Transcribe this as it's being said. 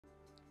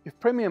If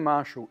Premier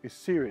Marshall is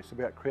serious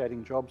about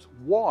creating jobs,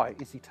 why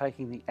is he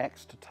taking the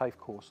axe to TAFE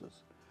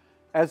courses?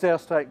 As our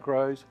state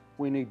grows,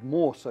 we need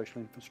more social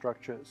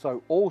infrastructure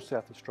so all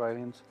South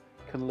Australians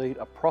can lead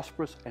a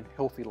prosperous and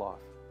healthy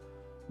life.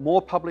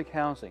 More public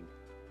housing,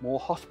 more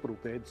hospital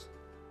beds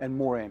and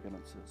more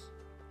ambulances.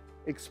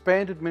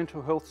 Expanded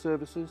mental health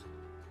services,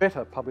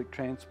 better public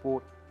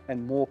transport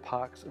and more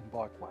parks and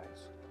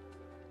bikeways.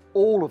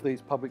 All of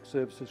these public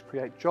services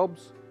create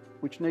jobs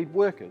which need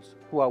workers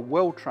who are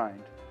well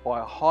trained by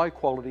a high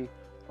quality,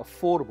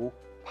 affordable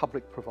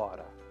public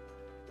provider.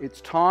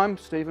 It's time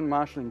Stephen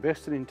Marshall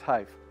invested in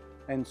TAFE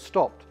and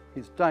stopped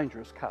his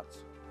dangerous cuts.